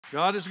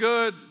God is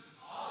good.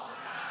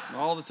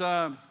 All the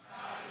time.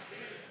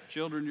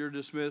 Children, you're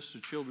dismissed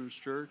to Children's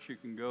Church. You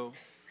can go.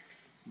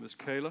 Miss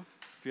Kayla,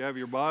 if you have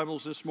your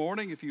Bibles this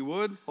morning, if you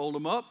would, hold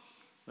them up.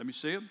 Let me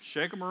see them.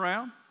 Shake them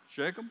around.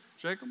 Shake them.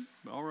 Shake them.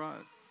 All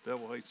right.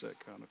 Devil hates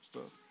that kind of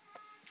stuff.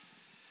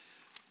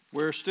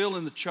 We're still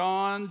in the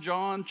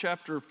John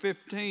chapter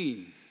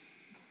 15.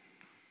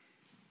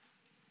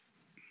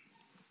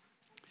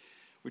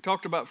 We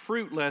talked about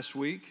fruit last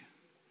week,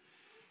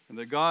 and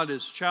that God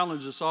has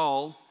challenged us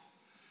all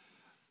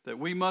that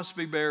we must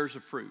be bearers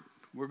of fruit.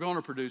 We're going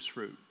to produce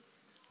fruit.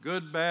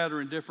 Good, bad, or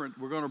indifferent,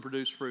 we're going to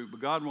produce fruit. But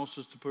God wants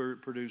us to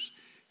produce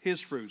His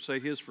fruit. Say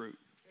His fruit.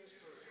 His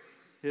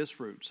fruit. His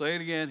fruit. Say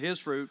it again, His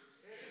fruit.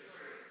 His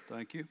fruit.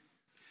 Thank you.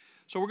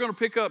 So we're going to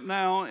pick up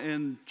now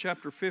in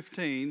chapter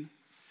 15,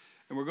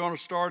 and we're going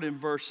to start in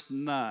verse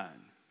 9.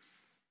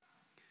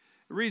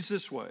 It reads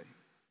this way.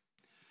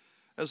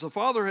 As the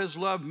Father has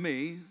loved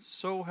me,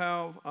 so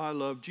have I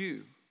loved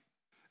you.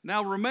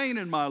 Now remain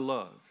in my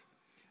love.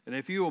 And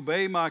if you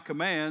obey my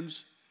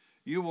commands,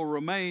 you will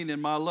remain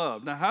in my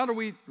love. Now, how do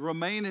we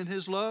remain in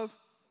His love?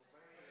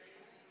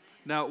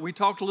 Now, we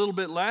talked a little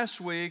bit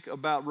last week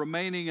about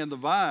remaining in the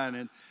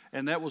vine,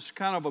 and that was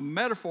kind of a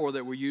metaphor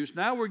that we used.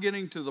 Now we're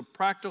getting to the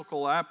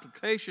practical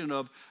application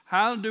of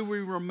how do we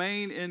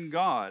remain in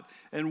God?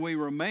 And we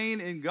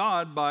remain in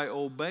God by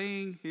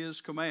obeying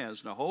His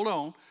commands. Now, hold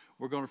on.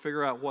 We're going to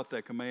figure out what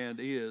that command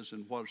is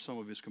and what some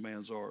of His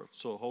commands are.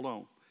 So, hold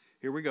on.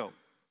 Here we go.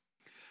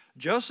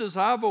 Just as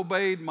I've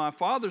obeyed my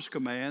Father's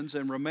commands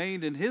and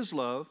remained in His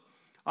love,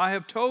 I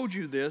have told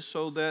you this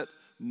so that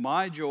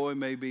my joy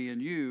may be in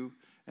you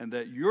and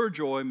that your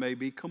joy may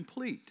be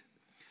complete.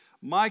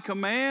 My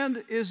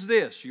command is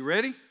this. You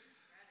ready?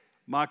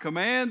 My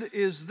command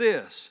is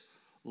this.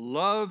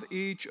 Love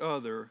each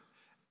other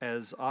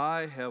as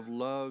I have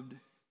loved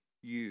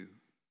you.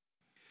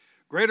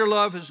 Greater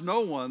love has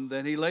no one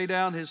than he lay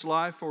down his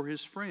life for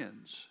his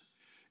friends.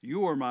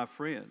 You are my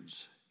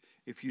friends.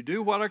 If you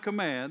do what I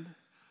command,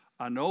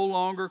 I no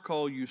longer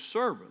call you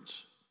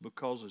servants,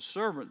 because a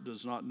servant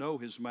does not know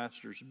his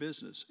master's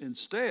business.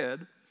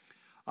 Instead,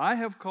 I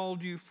have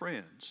called you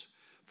friends.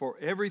 For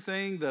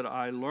everything that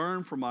I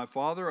learned from my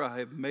Father, I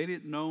have made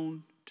it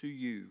known to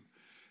you.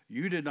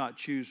 You did not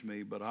choose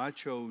me, but I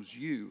chose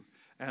you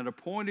and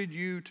appointed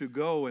you to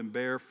go and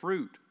bear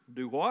fruit.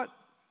 Do what?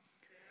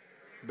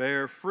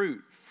 Bear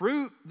fruit.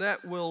 Fruit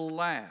that will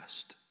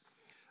last.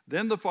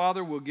 Then the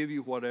Father will give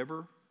you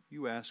whatever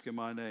you ask in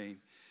my name.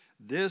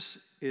 This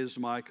is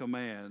my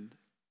command.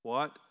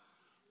 What?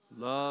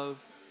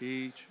 Love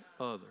each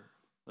other.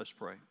 Let's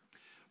pray.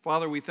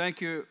 Father, we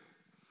thank you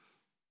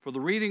for the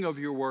reading of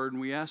your word,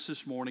 and we ask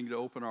this morning to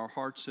open our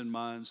hearts and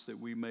minds that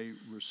we may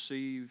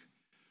receive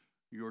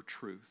your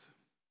truth.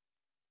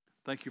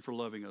 Thank you for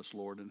loving us,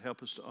 Lord, and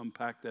help us to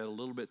unpack that a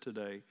little bit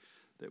today,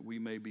 that we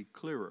may be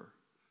clearer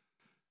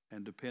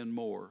and depend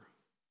more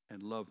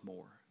and love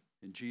more.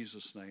 In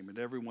Jesus' name. And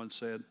everyone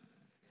said,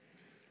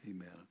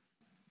 amen.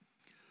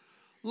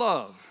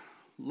 Love.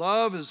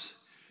 Love is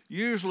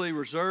usually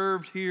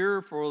reserved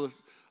here for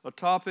a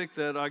topic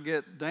that I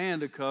get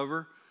Dan to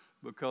cover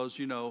because,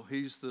 you know,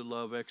 he's the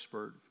love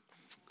expert.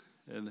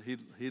 And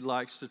he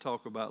likes to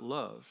talk about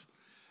love.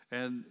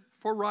 And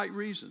for right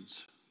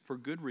reasons, for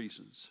good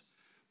reasons.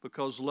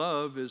 Because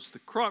love is the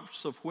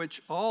crux of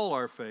which all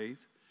our faith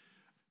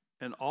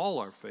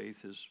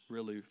is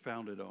really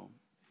founded on.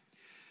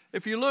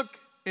 If you look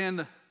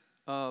in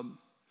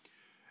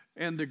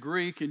the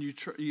Greek, and you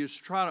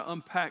try to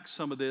unpack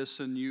some of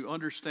this, and you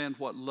understand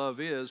what love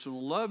is. And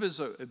love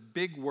is a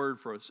big word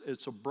for us.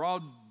 It's a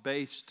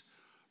broad-based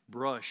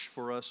brush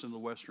for us in the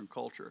Western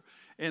culture.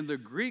 In the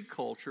Greek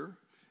culture,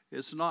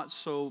 it's not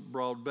so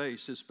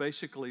broad-based. It's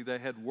basically they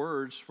had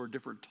words for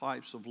different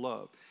types of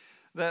love.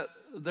 That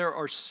there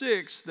are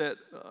 6 that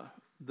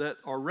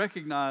are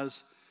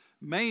recognized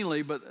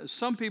mainly, but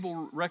some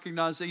people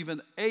recognize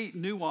even 8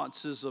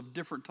 nuances of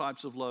different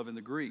types of love in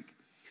the Greek.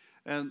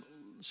 And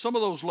some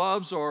of those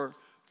loves are,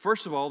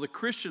 first of all, the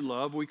Christian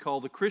love, we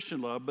call the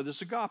Christian love, but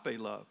it's agape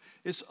love.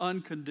 It's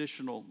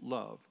unconditional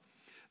love.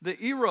 The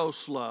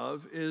eros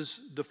love is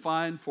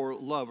defined for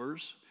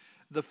lovers.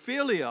 The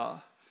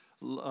philia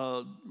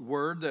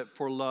word that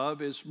for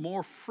love is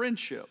more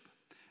friendship.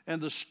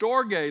 And the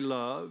storge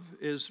love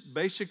is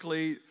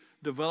basically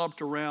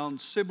developed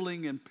around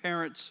sibling and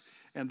parents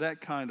and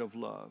that kind of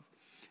love.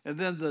 And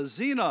then the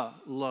xena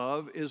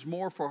love is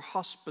more for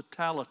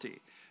hospitality.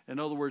 In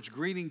other words,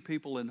 greeting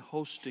people and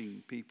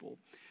hosting people.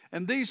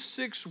 And these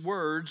 6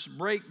 words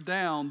break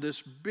down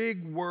this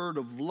big word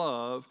of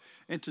love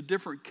into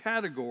different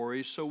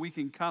categories so we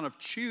can kind of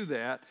chew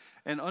that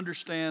and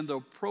understand the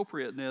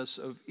appropriateness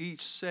of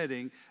each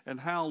setting and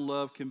how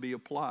love can be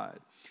applied.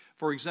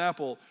 For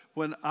example,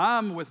 when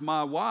I'm with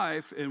my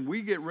wife and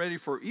we get ready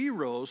for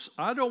eros,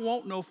 I don't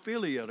want no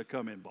philia to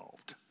come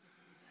involved.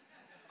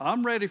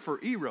 I'm ready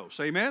for eros.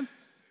 Amen?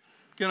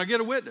 Can I get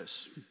a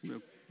witness?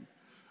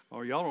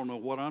 Or y'all don't know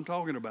what I'm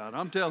talking about.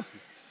 I'm telling you,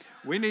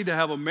 we need to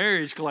have a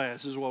marriage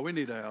class is what we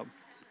need to have.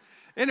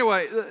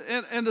 Anyway,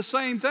 and the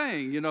same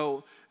thing,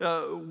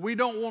 we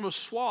don't want to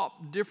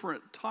swap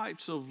different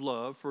types of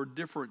love for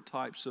different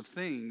types of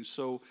things.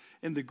 So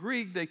in the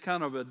Greek, they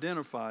kind of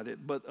identified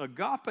it. But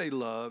agape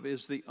love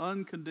is the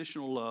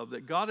unconditional love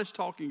that God is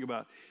talking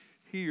about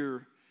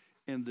here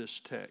in this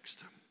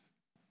text.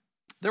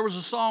 There was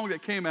a song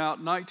that came out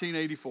in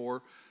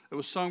 1984. It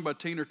was sung by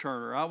Tina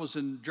Turner. I was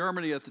in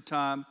Germany at the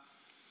time.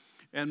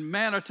 And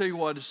man, I tell you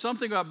what, it's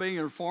something about being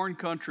in a foreign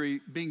country,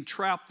 being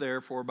trapped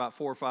there for about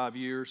 4 or 5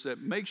 years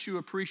that makes you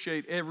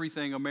appreciate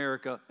everything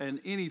America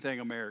and anything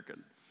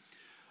American.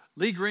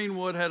 Lee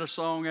Greenwood had a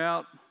song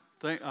out,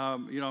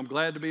 I'm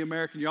glad to be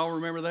American. Y'all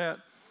remember that?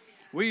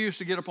 We used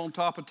to get up on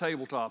top of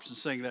tabletops and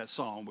sing that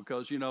song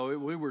because,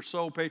 we were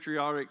so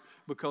patriotic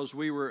because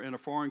we were in a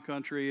foreign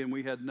country and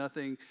we had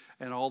nothing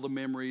and all the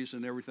memories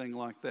and everything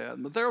like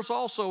that. But there was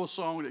also a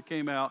song that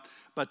came out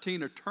by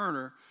Tina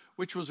Turner,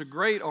 which was a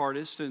great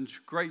artist and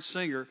great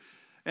singer.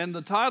 And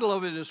the title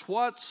of it is,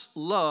 What's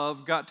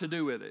Love Got to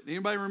Do with It?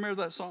 Anybody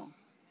remember that song?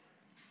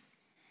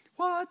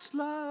 What's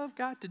love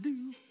got to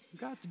do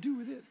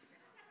with it?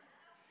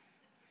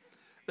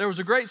 There was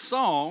a great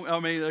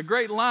a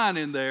great line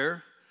in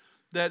there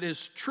that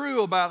is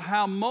true about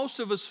how most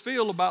of us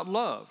feel about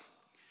love.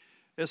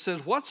 It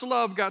says, what's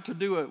love got to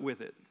do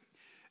with it?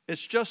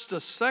 It's just a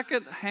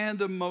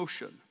second-hand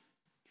emotion.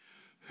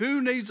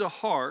 Who needs a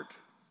heart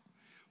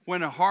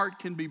when a heart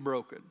can be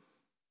broken?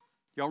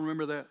 Y'all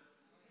remember that?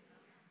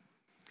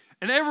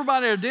 And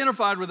everybody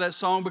identified with that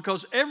song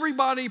because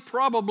everybody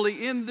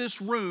probably in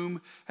this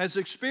room has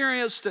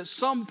experienced at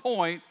some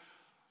point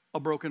a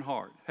broken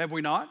heart. Have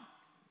we not?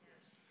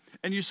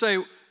 And you say,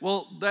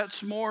 well,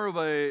 that's more of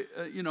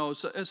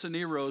it's an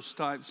Eros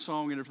type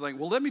song and everything.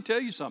 Well, let me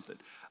tell you something.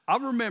 I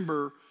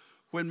remember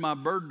when my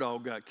bird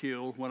dog got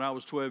killed when I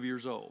was 12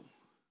 years old,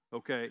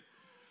 okay?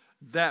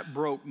 That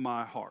broke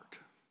my heart,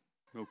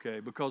 okay,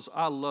 because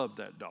I loved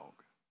that dog.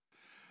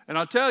 And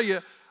I tell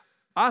you,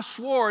 I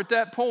swore at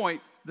that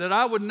point that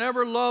I would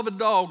never love a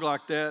dog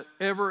like that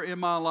ever in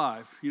my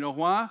life. You know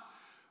why?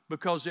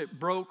 Because it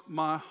broke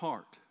my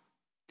heart.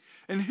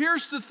 And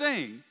here's the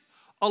thing.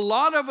 A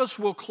lot of us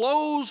will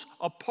close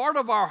a part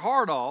of our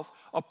heart off,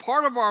 a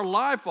part of our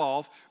life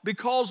off,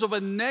 because of a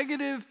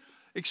negative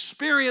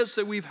experience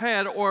that we've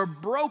had or a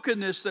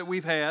brokenness that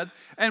we've had.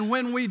 And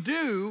when we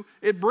do,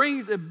 it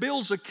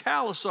builds a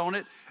callus on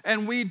it,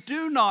 and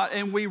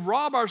we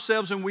rob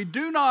ourselves, and we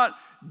do not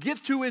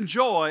get to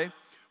enjoy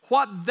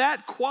what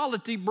that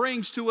quality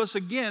brings to us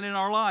again in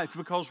our life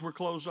because we're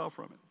closed off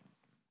from it.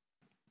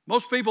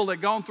 Most people that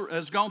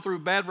has gone through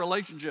bad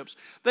relationships,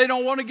 they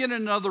don't want to get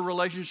in another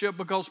relationship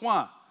because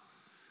why?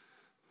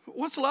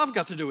 What's love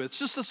got to do with it? It's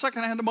just a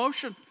secondhand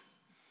emotion.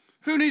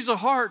 Who needs a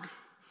heart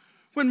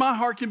when my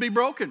heart can be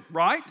broken,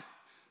 right?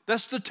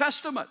 That's the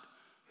testament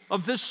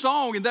of this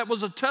song, and that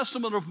was a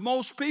testament of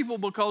most people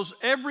because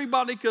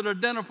everybody could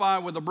identify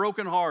with a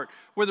broken heart,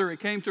 whether it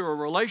came through a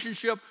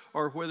relationship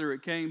or whether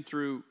it came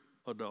through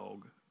a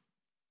dog.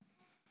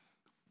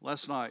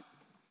 Last night,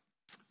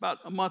 about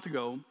a month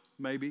ago,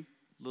 maybe,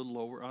 a little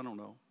over, I don't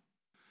know,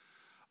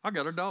 I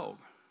got a dog.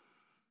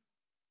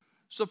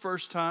 It's the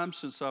first time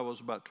since I was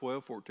about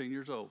 12, 14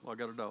 years old, I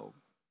got a dog.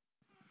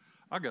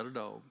 I got a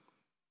dog.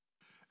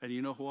 And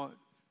you know what?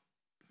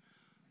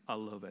 I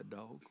love that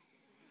dog.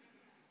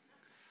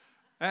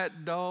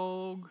 That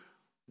dog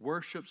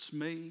worships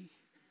me.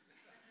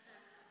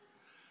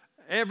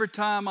 Every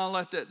time I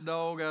let that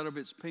dog out of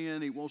its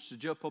pen, he wants to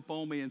jump up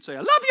on me and say, I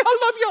love you, I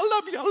love you, I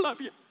love you, I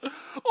love you.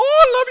 Oh,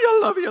 I love you,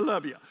 I love you, I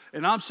love you.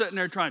 And I'm sitting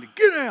there trying to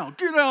get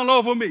down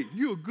off of me.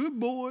 You a good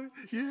boy.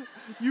 Yeah,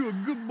 you a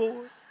good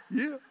boy.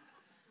 Yeah.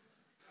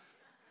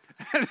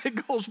 And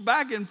it goes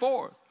back and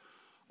forth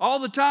all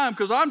the time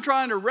because I'm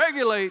trying to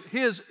regulate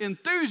his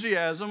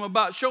enthusiasm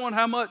about showing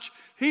how much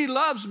he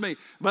loves me.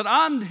 But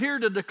I'm here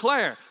to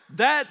declare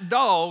that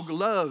dog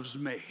loves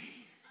me.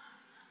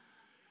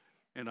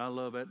 And I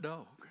love that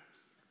dog.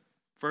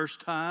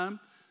 First time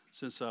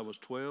since I was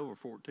 12 or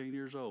 14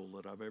 years old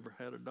that I've ever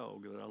had a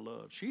dog that I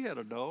love. She had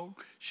a dog.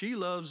 She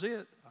loves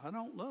it. I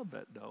don't love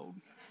that dog.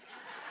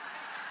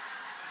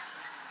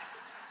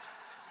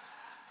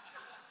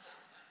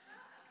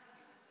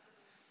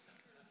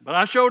 But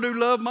I sure do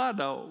love my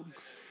dog.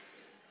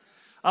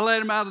 I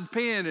let him out of the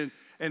pen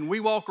and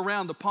we walk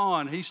around the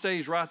pond. He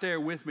stays right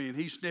there with me and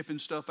he's sniffing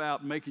stuff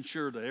out and making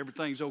sure that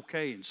everything's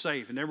okay and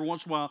safe. And every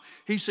once in a while,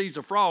 he sees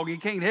a frog. He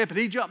can't help it.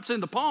 He jumps in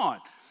the pond.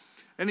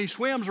 And he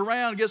swims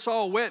around, gets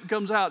all wet, and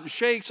comes out and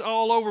shakes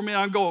all over me.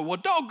 And I'm going, well,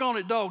 doggone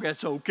it, dog,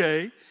 that's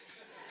okay.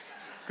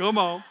 Come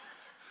on.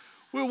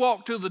 We'll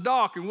walk to the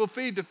dock and we'll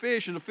feed the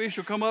fish, and the fish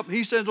will come up, and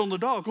he stands on the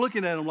dock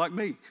looking at him like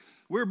me.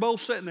 We're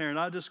both sitting there, and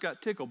I just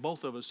got tickled,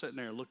 both of us sitting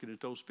there looking at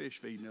those fish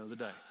feeding the other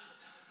day.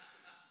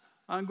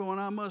 I'm going,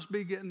 I must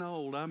be getting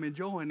old. I'm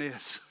enjoying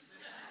this.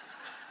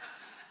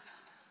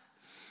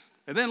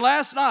 And then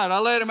last night, I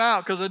let him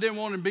out because I didn't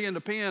want him to be in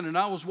the pen, and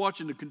I was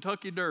watching the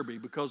Kentucky Derby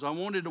because I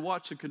wanted to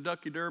watch the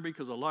Kentucky Derby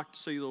because I like to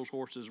see those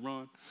horses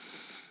run.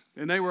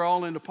 And they were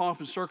all in the pomp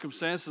and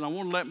circumstance, and I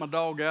wanted to let my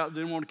dog out.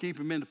 Didn't want to keep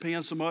him in the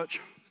pen so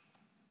much.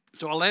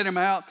 So I let him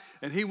out,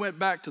 and he went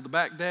back to the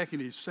back deck,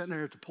 and he's sitting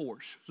there at the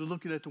porch, just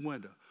looking at the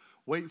window,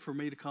 waiting for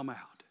me to come out.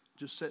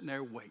 Just sitting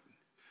there waiting.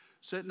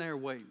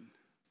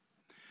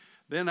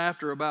 Then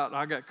after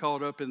I got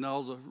caught up in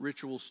all the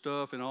ritual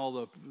stuff and all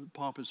the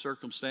pomp and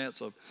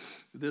circumstance of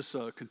this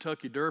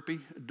Kentucky Derby,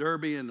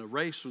 and the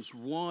race was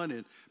won.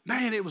 And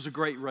man, it was a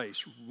great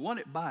race. Won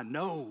it by a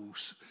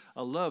nose.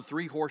 I love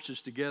 3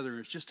 horses together.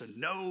 It's just a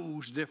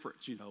nose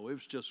difference, It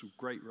was just a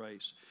great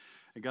race.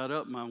 I got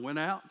up and I went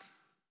out.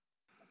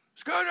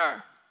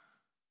 Scooter!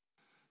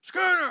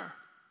 Scooter!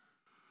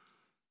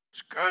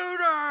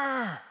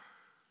 Scooter!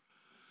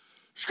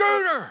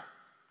 Scooter!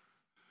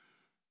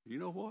 You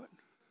know what?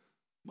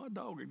 My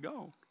dog had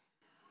gone.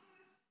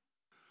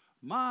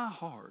 My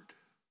heart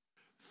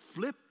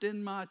flipped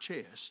in my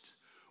chest,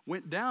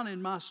 went down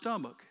in my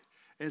stomach,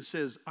 and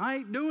says, I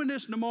ain't doing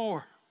this no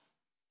more.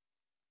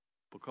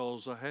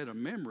 Because I had a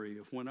memory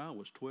of when I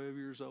was 12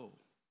 years old.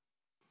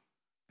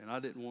 And I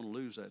didn't want to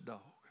lose that dog.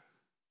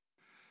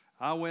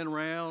 I went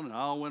around, and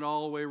I went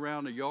all the way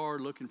around the yard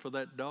looking for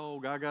that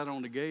dog. I got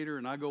on the gator,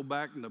 and I go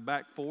back in the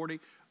back 40.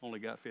 Only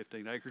got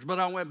 15 acres, but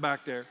I went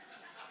back there.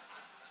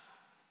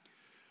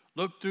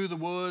 Looked through the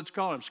woods,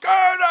 called him,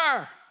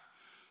 Scooter!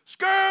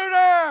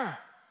 Scooter!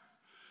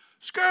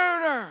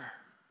 Scooter!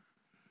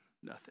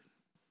 Nothing.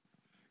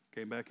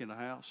 Came back in the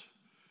house.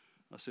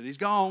 I said, he's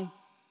gone.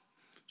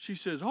 She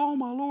says, oh,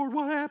 my Lord,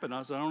 what happened?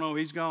 I said, I don't know,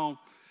 he's gone.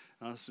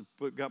 And I said,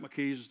 got my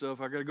keys and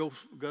stuff. I got to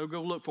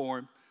go look for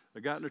him. I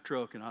got in the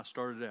truck, and I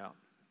started out,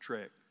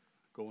 trek,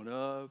 going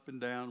up and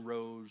down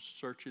roads,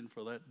 searching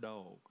for that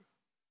dog.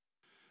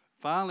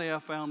 Finally, I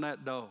found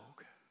that dog,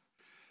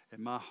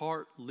 and my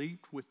heart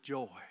leaped with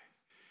joy.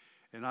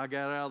 And I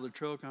got out of the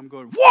truck, I'm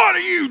going, what are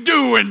you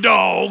doing,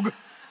 dog?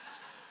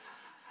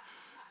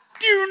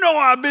 Do you know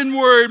I've been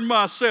worried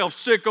myself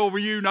sick over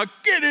you? Now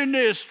get in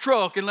this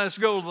truck and let's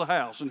go to the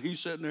house. And he's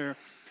sitting there.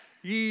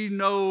 He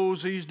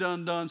knows he's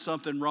done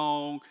something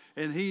wrong,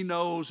 and he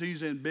knows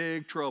he's in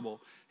big trouble.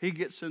 He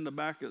gets in the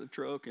back of the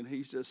truck, and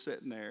he's just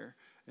sitting there.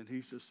 And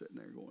he's just sitting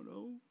there going,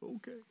 oh,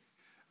 okay.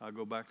 I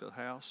go back to the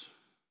house,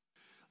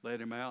 let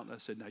him out, and I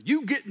said, now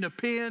you get in the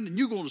pen, and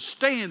you're going to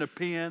stay in the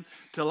pen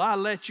till I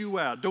let you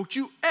out. Don't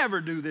you ever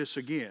do this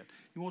again.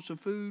 You want some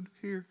food?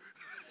 Here.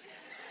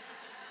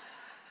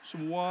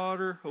 Some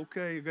water?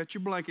 Okay, you got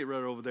your blanket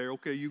right over there.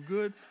 Okay, you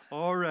good?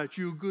 All right,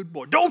 you a good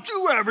boy. Don't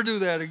you ever do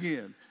that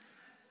again.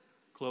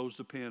 Closed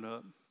the pen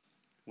up,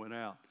 went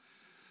out.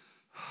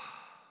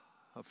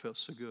 I felt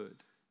so good.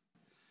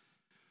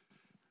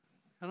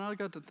 And I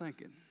got to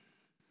thinking,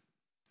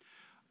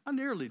 I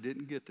nearly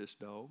didn't get this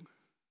dog.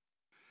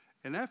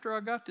 And after I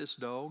got this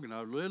dog, and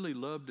I really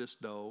loved this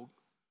dog,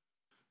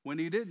 when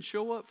he didn't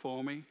show up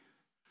for me,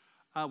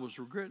 I was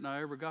regretting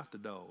I ever got the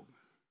dog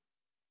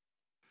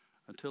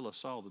until I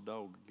saw the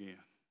dog again.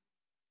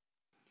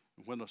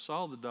 And when I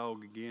saw the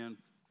dog again,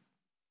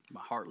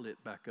 my heart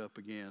lit back up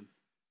again,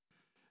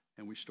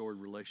 and we stored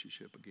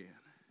relationship again.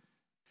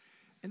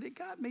 And it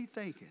got me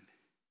thinking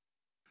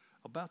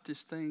about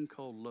this thing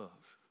called love.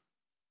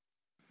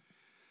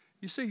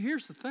 You see,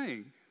 here's the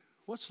thing.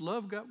 What's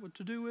love got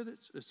to do with it?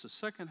 It's a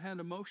secondhand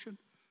emotion.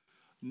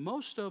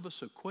 Most of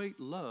us equate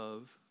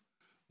love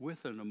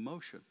with an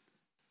emotion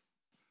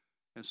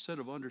instead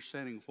of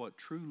understanding what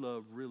true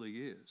love really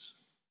is.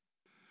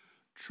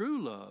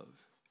 True love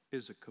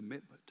is a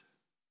commitment.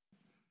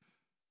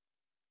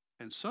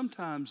 And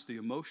sometimes the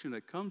emotion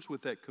that comes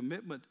with that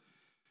commitment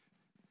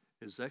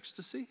is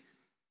ecstasy.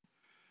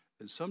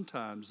 And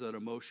sometimes that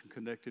emotion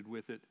connected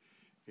with it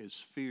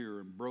is fear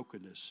and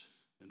brokenness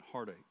and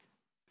heartache.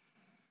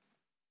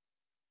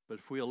 But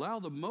if we allow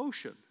the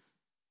emotion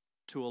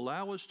to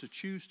allow us to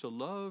choose to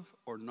love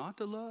or not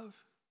to love,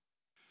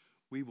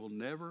 we will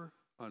never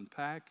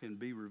unpack and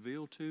be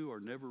revealed to or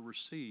never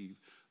receive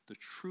the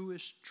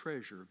truest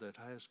treasure that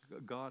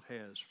God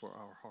has for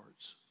our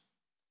hearts.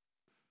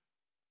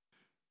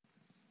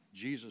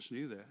 Jesus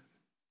knew that.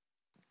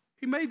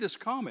 He made this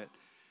comment.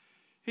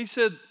 He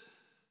said,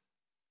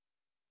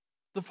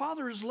 the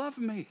Father has loved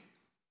me.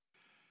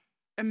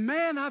 And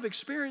man, I've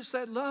experienced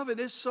that love, and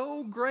it's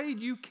so great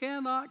you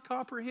cannot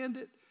comprehend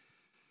it.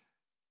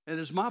 And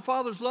as my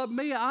Father's loved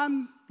me,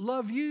 I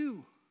love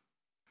you.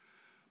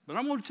 But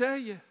I'm going to tell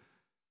you,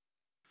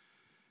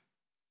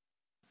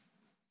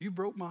 you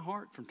broke my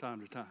heart from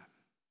time to time.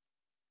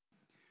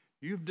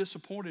 You've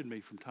disappointed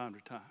me from time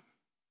to time.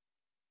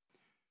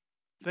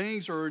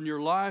 Things are in your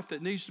life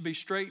that needs to be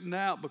straightened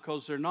out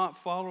because they're not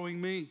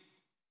following me.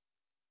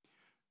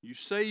 You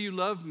say you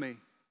love me,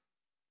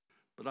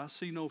 but I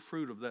see no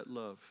fruit of that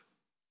love.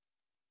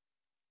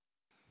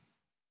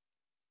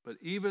 But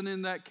even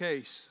in that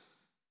case,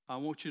 I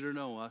want you to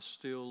know I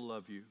still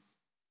love you.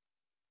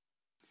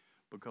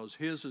 Because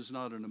his is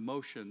not an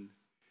emotion,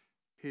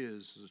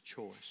 his is a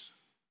choice.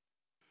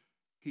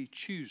 He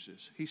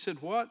chooses. He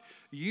said, what?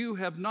 You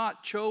have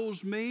not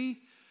chose me,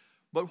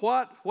 but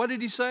what? What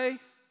did he say?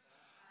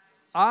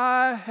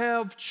 I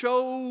have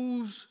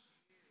chose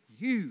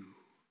you.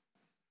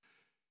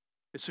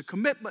 It's a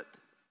commitment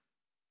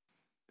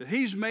that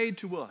he's made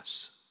to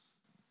us.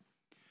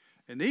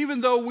 And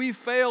even though we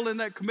fail in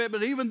that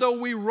commitment, even though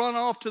we run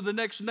off to the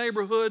next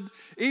neighborhood,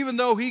 even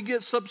though he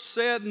gets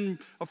upset and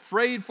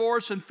afraid for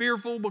us and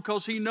fearful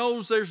because he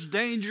knows there's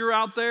danger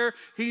out there,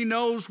 he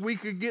knows we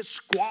could get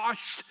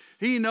squashed,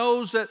 he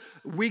knows that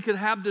we could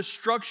have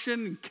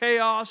destruction and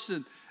chaos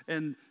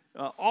and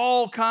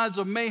all kinds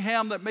of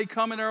mayhem that may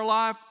come in our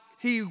life,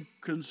 He's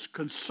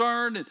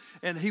concerned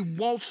and He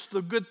wants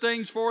the good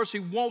things for us. He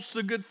wants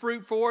the good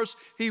fruit for us.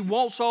 He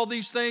wants all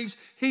these things.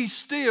 He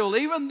still,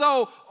 even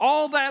though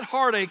all that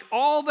heartache,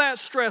 all that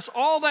stress,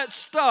 all that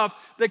stuff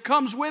that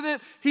comes with it,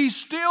 He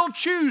still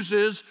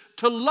chooses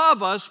to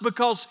love us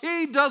because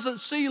He doesn't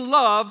see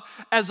love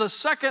as a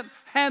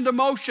second-hand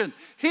emotion.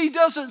 He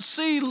doesn't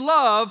see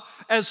love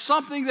as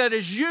something that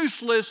is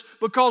useless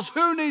because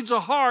who needs a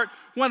heart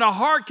when a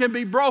heart can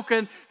be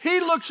broken?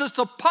 He looks at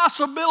the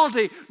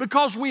possibility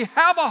because we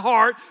have a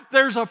heart.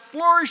 There's a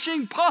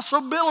flourishing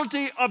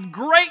possibility of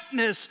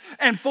greatness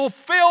and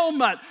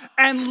fulfillment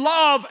and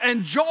love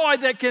and joy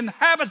that can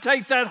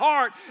habitate that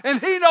heart.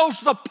 And He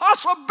knows the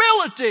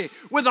possibility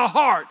with a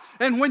heart.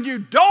 And when you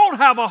don't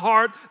have a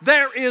heart,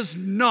 there is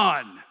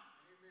none. Amen.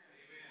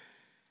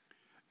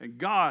 And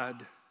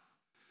God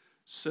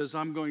says,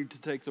 I'm going to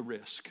take the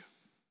risk.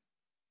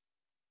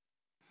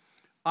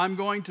 I'm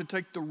going to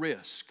take the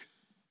risk.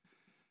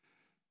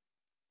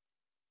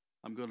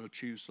 I'm going to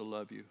choose to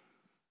love you.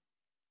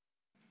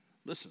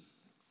 Listen,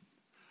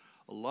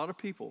 a lot of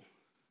people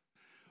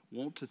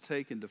want to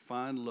take and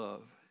define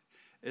love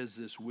as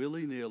this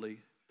willy-nilly,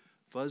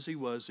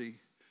 fuzzy-wuzzy,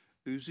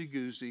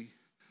 oozy-goozy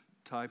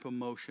type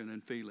emotion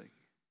and feeling.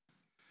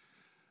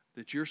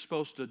 That you're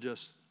supposed to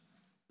just,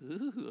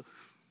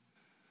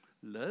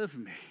 love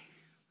me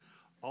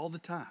all the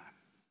time.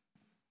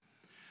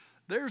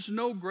 There's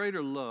no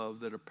greater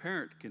love that a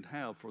parent can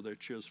have for their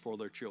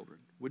children.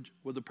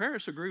 Would the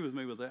parents agree with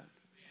me with that?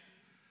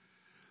 Yes.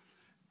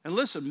 And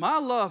listen, my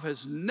love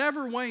has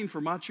never waned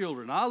for my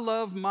children. I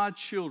love my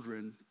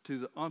children to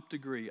the nth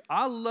degree.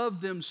 I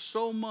love them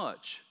so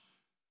much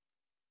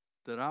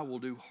that I will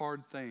do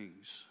hard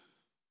things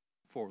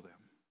for them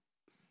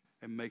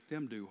and make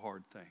them do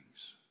hard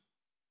things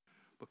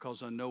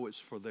because I know it's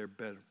for their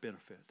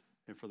benefit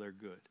and for their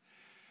good.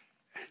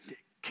 And it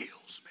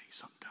kills me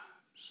sometimes.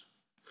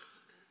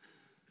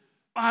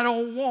 I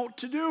don't want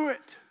to do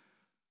it.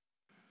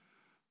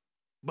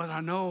 But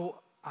I know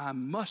I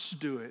must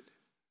do it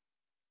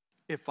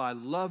if I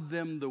love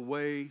them the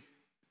way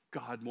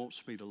God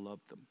wants me to love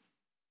them.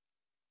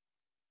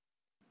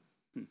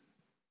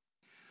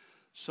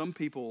 Some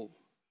people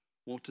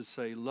want to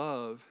say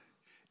love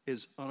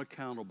is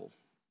unaccountable.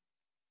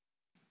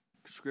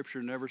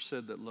 Scripture never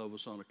said that love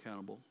was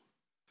unaccountable.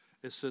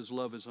 It says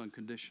love is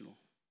unconditional.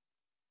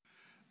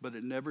 But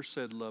it never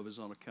said love is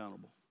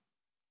unaccountable.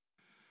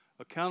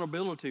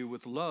 Accountability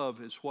with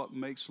love is what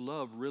makes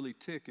love really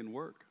tick and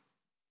work.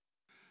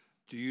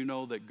 Do you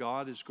know that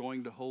God is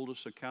going to hold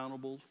us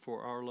accountable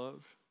for our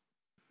love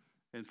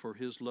and for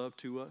His love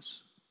to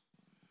us?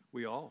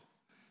 We all.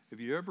 Have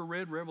you ever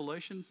read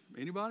Revelation?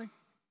 Anybody?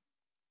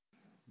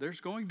 There's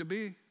going to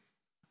be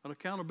an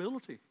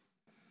accountability.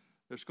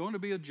 There's going to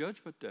be a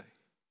judgment day.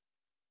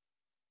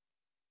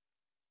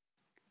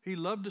 He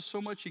loved us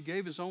so much He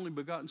gave His only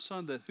begotten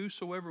Son that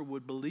whosoever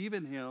would believe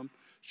in Him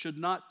should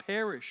not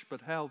perish but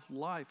have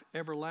life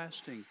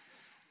everlasting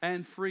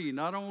and free,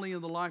 not only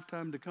in the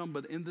lifetime to come,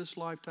 but in this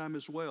lifetime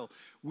as well.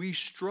 We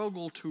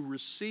struggle to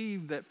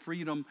receive that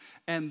freedom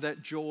and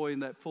that joy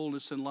and that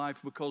fullness in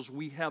life because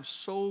we have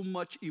so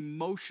much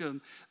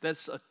emotion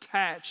that's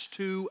attached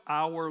to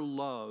our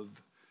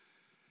love.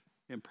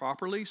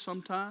 Improperly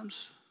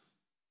sometimes,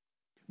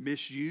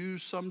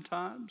 misused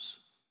sometimes,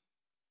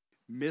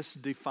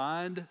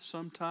 misdefined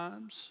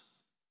sometimes.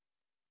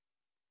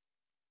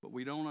 But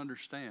we don't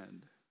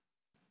understand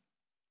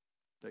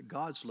that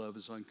God's love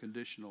is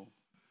unconditional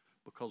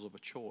because of a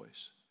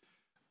choice,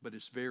 but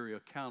it's very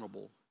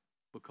accountable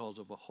because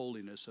of a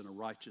holiness and a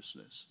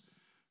righteousness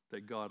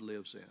that God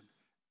lives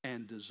in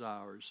and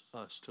desires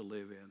us to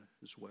live in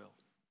as well.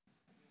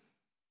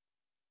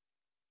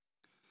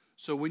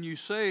 So when you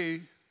say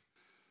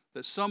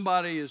that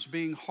somebody is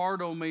being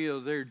hard on me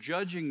or they're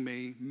judging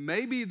me,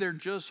 maybe they're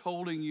just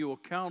holding you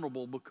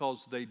accountable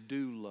because they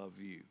do love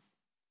you.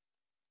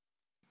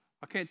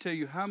 I can't tell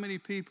you how many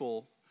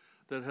people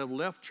that have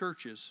left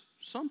churches,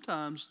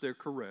 sometimes they're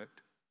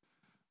correct,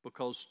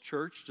 because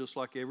church, just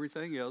like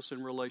everything else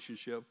in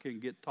relationship, can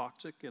get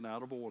toxic and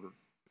out of order.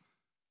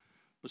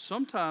 But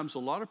sometimes a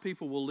lot of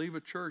people will leave a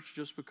church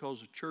just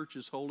because a church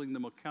is holding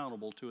them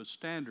accountable to a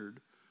standard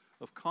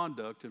of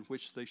conduct in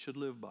which they should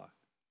live by.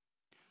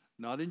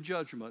 Not in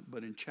judgment,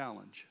 but in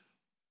challenge.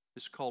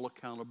 It's called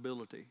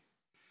accountability.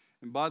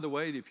 And by the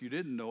way, if you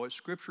didn't know it,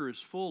 Scripture is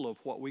full of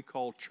what we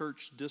call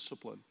church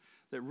discipline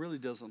that really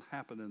doesn't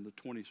happen in the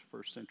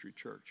 21st century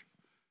church.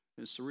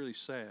 It's really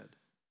sad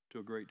to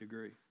a great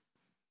degree.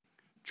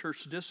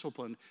 Church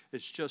discipline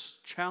is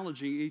just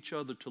challenging each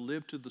other to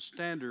live to the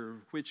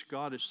standard which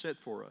God has set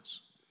for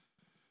us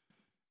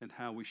and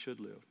how we should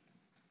live.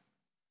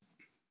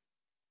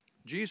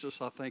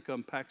 Jesus, I think,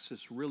 unpacks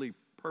this really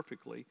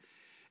perfectly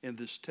in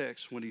this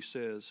text when he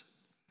says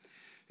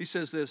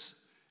this,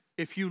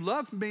 if you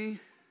love me,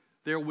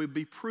 there will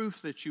be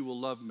proof that you will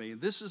love me.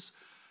 And this is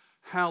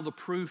how the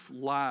proof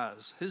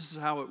lies. This is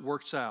how it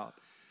works out.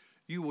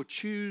 You will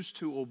choose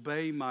to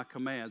obey my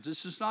commands.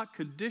 This is not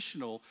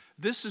conditional.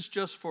 This is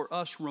just for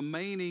us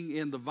remaining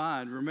in the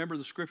vine. Remember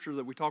the scripture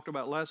that we talked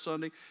about last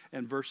Sunday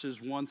and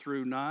verses 1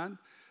 through 9?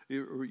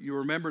 You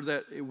remember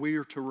that we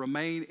are to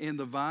remain in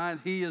the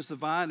vine. He is the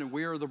vine and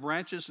we are the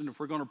branches. And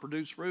if we're going to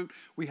produce fruit,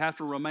 we have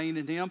to remain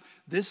in him.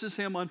 This is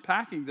him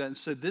unpacking that and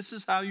said, this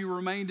is how you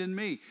remained in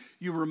me.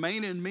 You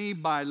remain in me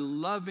by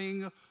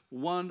loving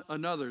one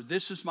another.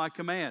 This is my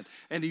command.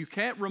 And you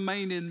can't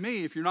remain in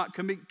me if you're not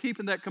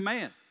keeping that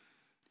command.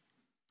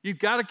 You've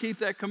got to keep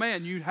that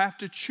command. You have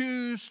to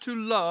choose to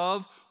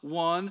love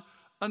one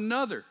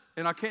another.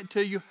 And I can't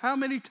tell you how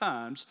many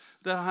times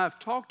that I have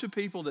talked to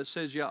people that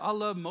says, yeah, I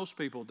love most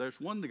people. There's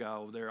one guy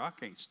over there I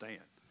can't stand.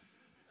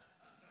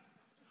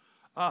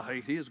 I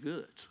hate his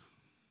guts.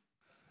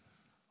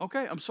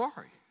 Okay, I'm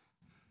sorry.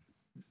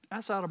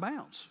 That's out of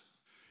bounds.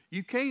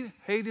 You can't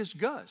hate his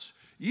guts.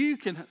 You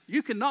can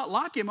not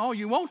like him all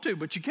you want to,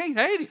 but you can't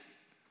hate him.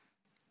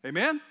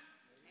 Amen?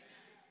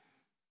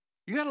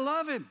 You got to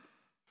love him.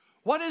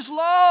 What is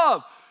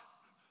love?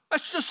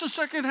 That's just a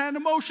secondhand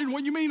emotion. What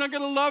do you mean I got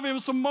to love him?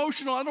 It's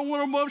emotional. I don't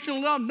want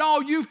emotional love. No,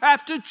 you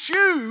have to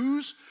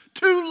choose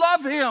to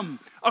love him.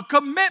 A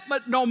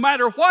commitment, no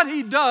matter what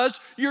he does,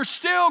 you're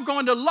still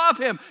going to love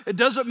him. It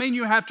doesn't mean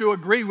you have to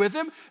agree with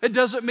him. It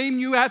doesn't mean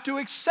you have to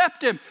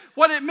accept him.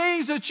 What it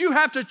means is that you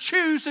have to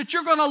choose that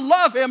you're going to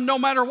love him no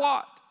matter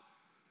what.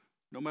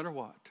 No matter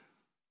what.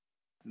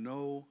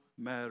 No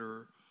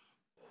matter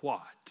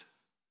what.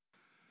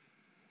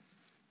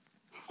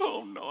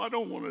 Oh, no, I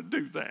don't want to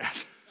do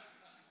that.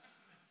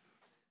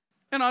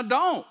 And I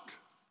don't.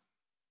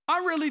 I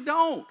really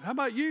don't. How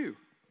about you?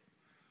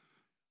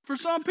 For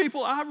some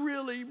people, I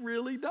really,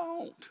 really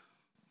don't.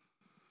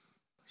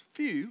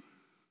 Few,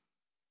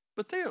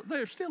 but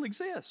they still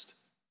exist.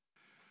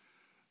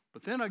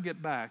 But then I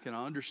get back and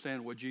I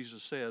understand what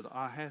Jesus said.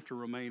 I have to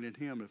remain in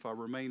him. If I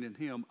remain in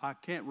him, I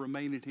can't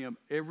remain in him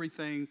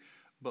everything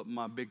but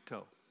my big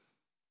toe.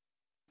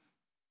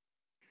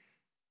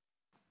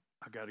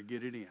 I got to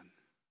get it in.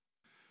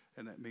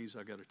 And that means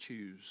I got to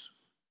choose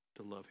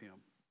to love him.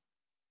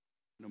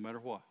 No matter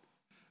what.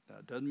 Now,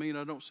 it doesn't mean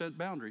I don't set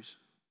boundaries.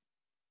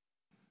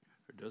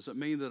 It doesn't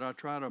mean that I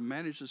try to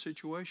manage the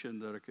situation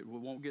that it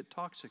won't get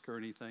toxic or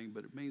anything,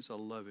 but it means I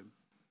love him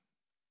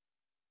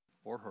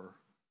or her.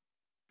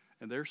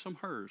 And there's some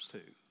hers too.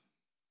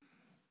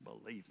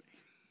 Believe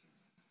me.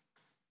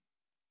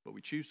 But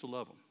we choose to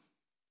love them.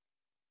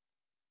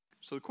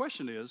 So the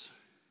question is,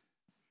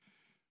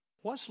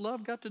 what's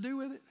love got to do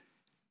with it?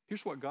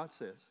 Here's what God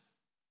says.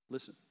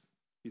 Listen,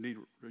 you need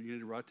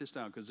to write this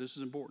down because this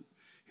is important.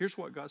 Here's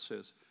what God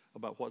says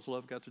about what's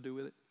love got to do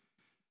with it.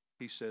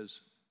 He says,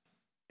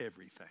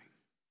 everything.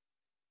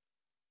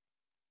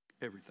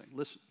 Everything.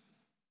 Listen,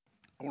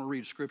 I want to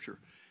read a scripture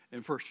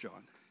in 1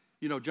 John.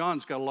 You know,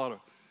 John's got a lot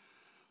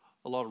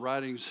of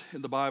writings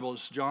in the Bible.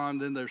 It's John,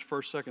 then there's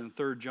 1st, 2nd, and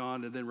 3rd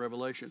John, and then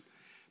Revelation.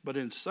 But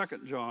in 1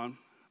 John,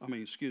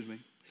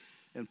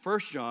 in 1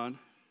 John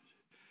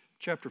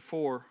chapter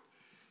 4,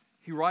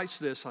 he writes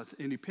this,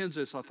 and he pins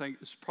this, I think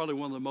it's probably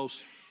one of the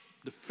most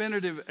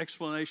definitive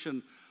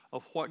explanation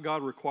of what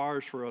God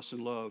requires for us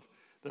in love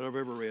that I've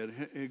ever read.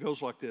 And it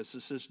goes like this.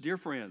 It says, dear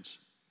friends,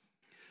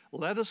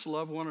 let us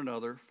love one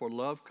another, for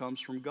love comes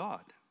from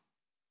God.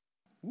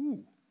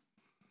 Ooh.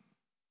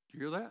 Did you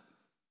hear that?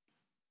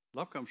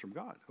 Love comes from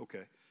God.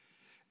 Okay.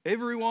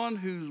 Everyone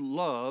who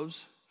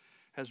loves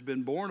has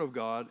been born of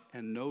God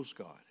and knows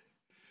God.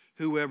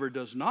 Whoever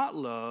does not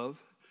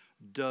love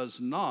does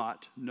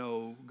not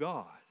know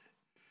God,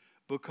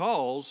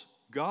 because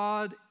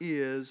God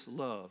is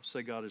love.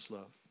 Say, God is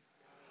love.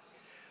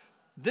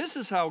 This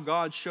is how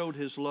God showed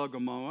his love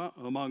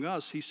among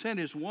us. He sent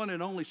his one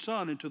and only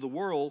Son into the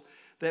world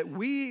that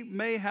we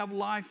may have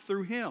life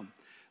through him.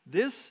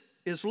 This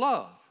is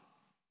love.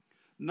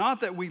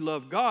 Not that we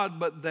love God,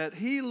 but that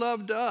he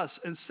loved us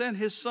and sent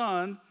his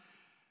Son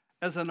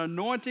as an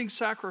anointing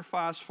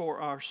sacrifice for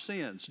our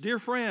sins. Dear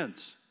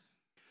friends,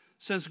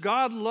 since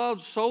God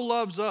so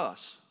loves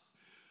us,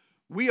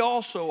 we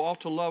also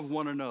ought to love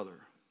one another.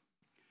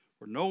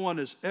 For no one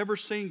has ever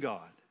seen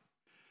God.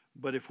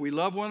 But if we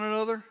love one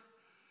another,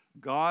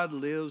 God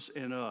lives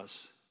in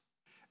us,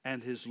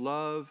 and his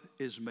love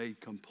is made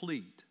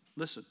complete.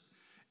 Listen,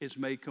 it's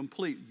made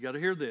complete. You got to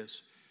hear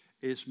this.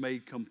 It's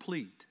made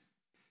complete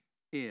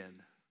in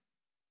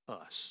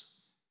us.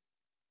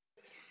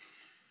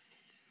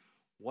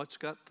 What's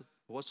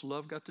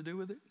love got to do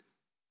with it?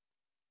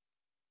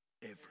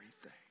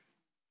 Everything.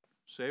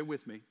 Say it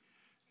with me.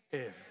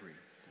 Everything.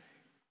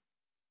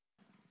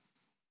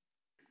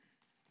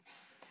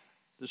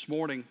 This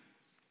morning,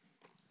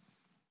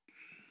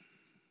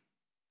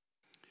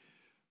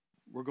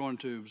 we're going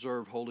to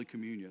observe Holy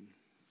Communion.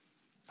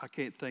 I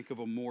can't think of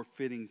a more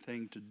fitting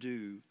thing to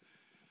do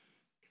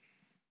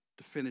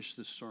to finish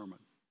this sermon.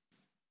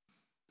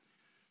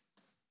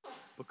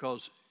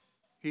 Because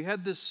he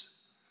had this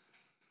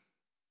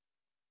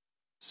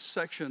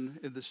section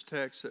in this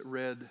text that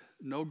read,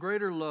 "No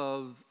greater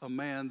love a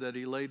man that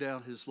he lay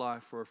down his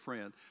life for a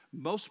friend."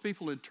 Most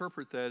people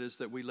interpret that as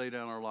that we lay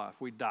down our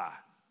life. We die.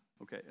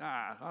 Okay,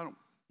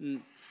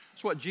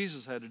 it's what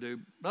Jesus had to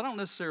do, but I don't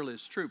necessarily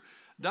it's true.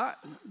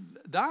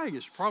 Dying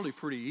is probably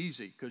pretty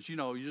easy because,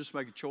 you just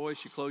make a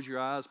choice, you close your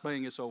eyes,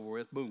 bang, it's over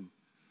with, boom.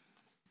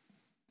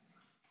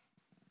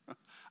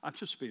 I'm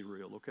just being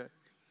real, okay?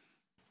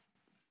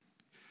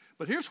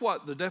 But here's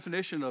what the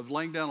definition of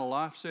laying down a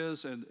life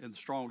says, and the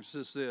Strong's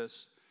says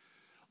this.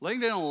 Laying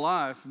down a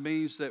life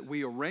means that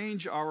we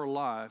arrange our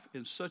life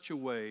in such a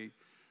way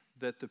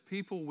that the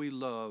people we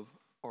love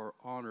are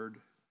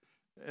honored,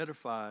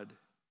 edified,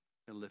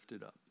 and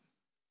lifted up.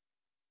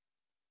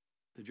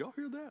 Did y'all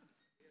hear that?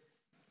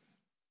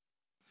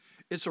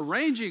 It's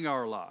arranging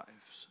our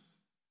lives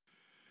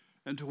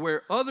and to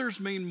where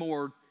others mean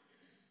more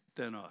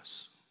than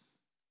us.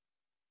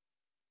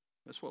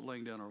 That's what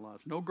laying down our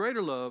lives. No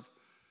greater love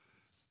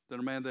than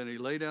a man that he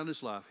laid down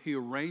his life. He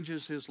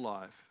arranges his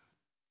life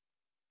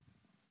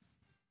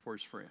for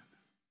his friend.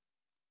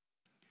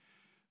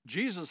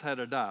 Jesus had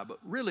to die, but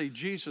really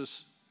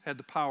Jesus had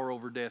the power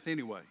over death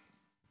anyway.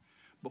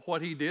 But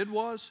what he did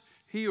was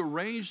he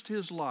arranged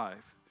his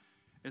life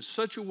in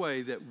such a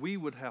way that we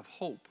would have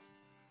hope.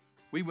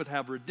 We would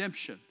have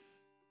redemption.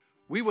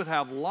 We would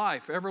have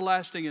life,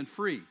 everlasting and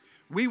free.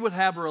 We would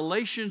have a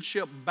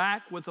relationship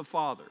back with the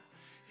Father.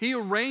 He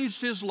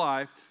arranged his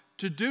life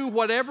to do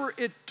whatever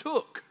it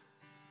took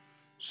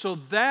so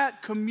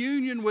that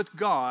communion with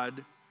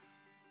God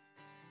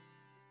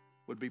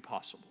would be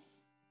possible.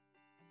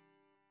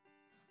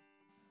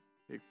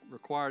 It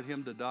required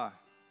him to die.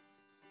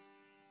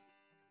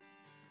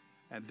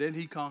 And then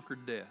he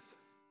conquered death.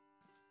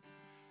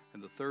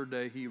 And the third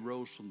day he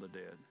rose from the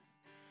dead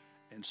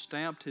and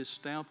stamped his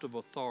stamp of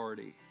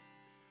authority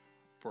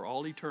for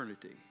all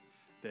eternity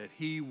that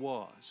he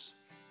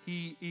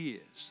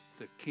is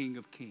the King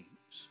of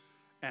Kings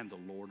and the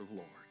Lord of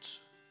Lords.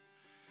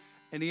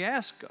 And he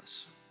asks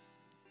us,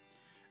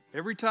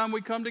 every time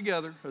we come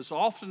together, as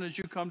often as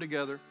you come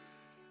together,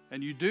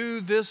 and you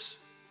do this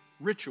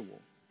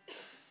ritual,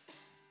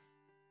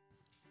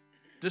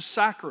 this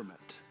sacrament,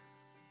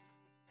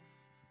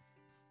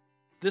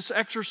 this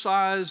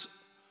exercise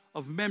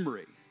of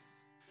memory,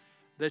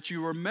 that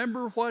you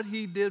remember what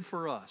he did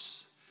for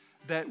us,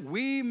 that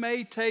we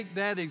may take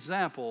that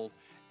example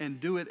and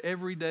do it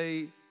every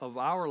day of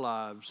our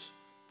lives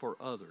for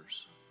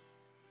others.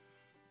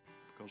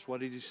 Because what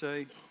did he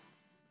say?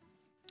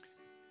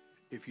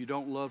 If you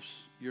don't love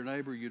your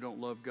neighbor, you don't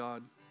love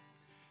God,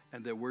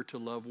 and that we're to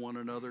love one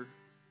another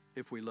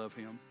if we love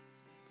him.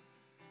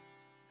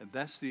 And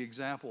that's the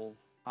example,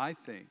 I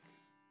think,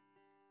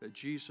 that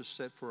Jesus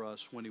set for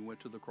us when he went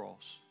to the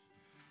cross.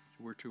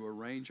 We're to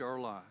arrange our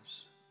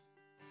lives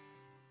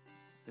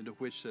into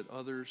which that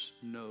others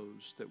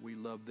knows that we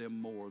love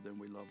them more than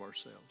we love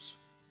ourselves.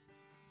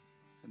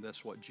 And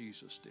that's what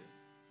Jesus did.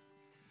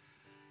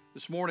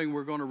 This morning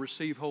we're going to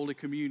receive Holy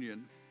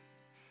Communion.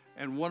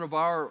 And one of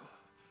our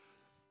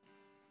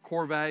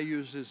core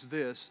values is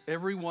this: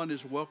 everyone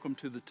is welcome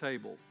to the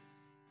table.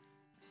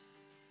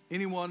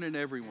 Anyone and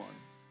everyone.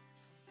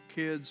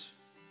 Kids,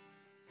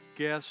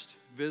 guests,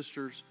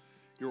 visitors,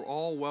 you're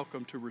all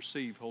welcome to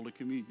receive Holy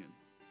Communion.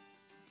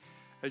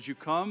 As you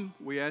come,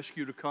 we ask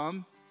you to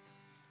come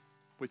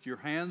with your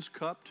hands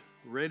cupped,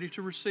 ready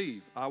to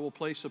receive. I will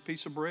place a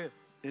piece of bread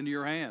into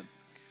your hand.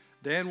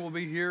 Dan will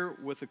be here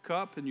with a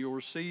cup, and you'll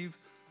receive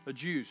a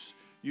juice.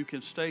 You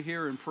can stay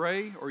here and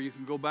pray, or you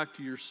can go back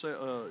to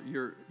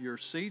your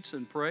seats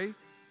and pray.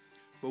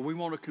 But we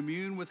want to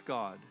commune with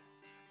God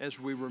as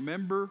we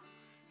remember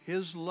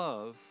his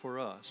love for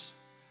us,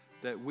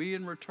 that we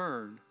in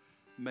return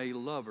may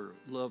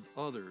love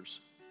others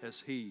as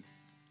he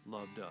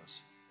loved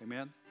us.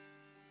 Amen?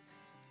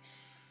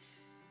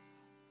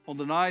 On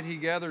the night he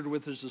gathered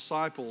with his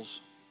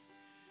disciples,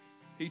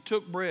 he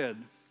took bread,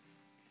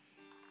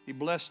 he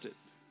blessed it,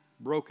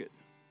 broke it.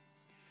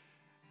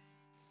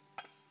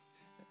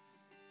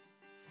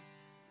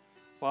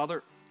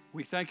 Father,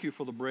 we thank you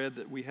for the bread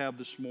that we have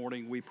this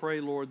morning. We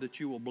pray, Lord, that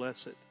you will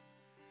bless it,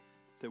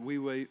 that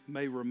we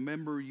may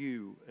remember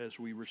you as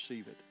we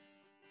receive it.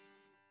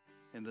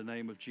 In the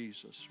name of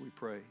Jesus, we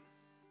pray.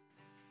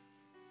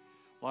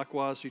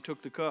 Likewise, he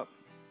took the cup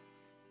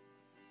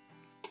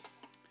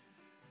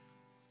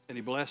and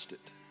he blessed it.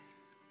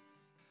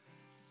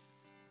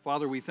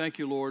 Father, we thank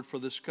you, Lord, for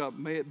this cup.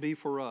 May it be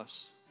for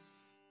us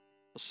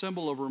a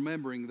symbol of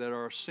remembering that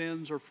our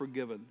sins are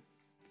forgiven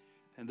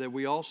and that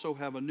we also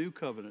have a new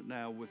covenant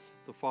now with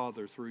the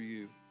Father through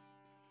you.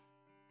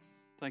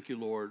 Thank you,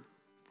 Lord,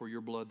 for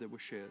your blood that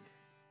was shed.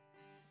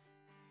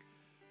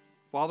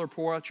 Father,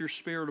 pour out your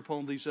Spirit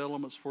upon these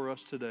elements for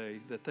us today,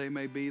 that they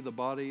may be the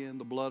body and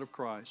the blood of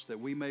Christ, that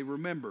we may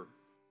remember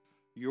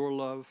your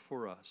love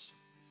for us.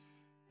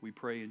 We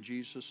pray in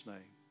Jesus' name.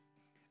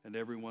 And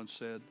everyone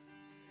said,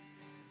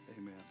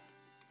 amen.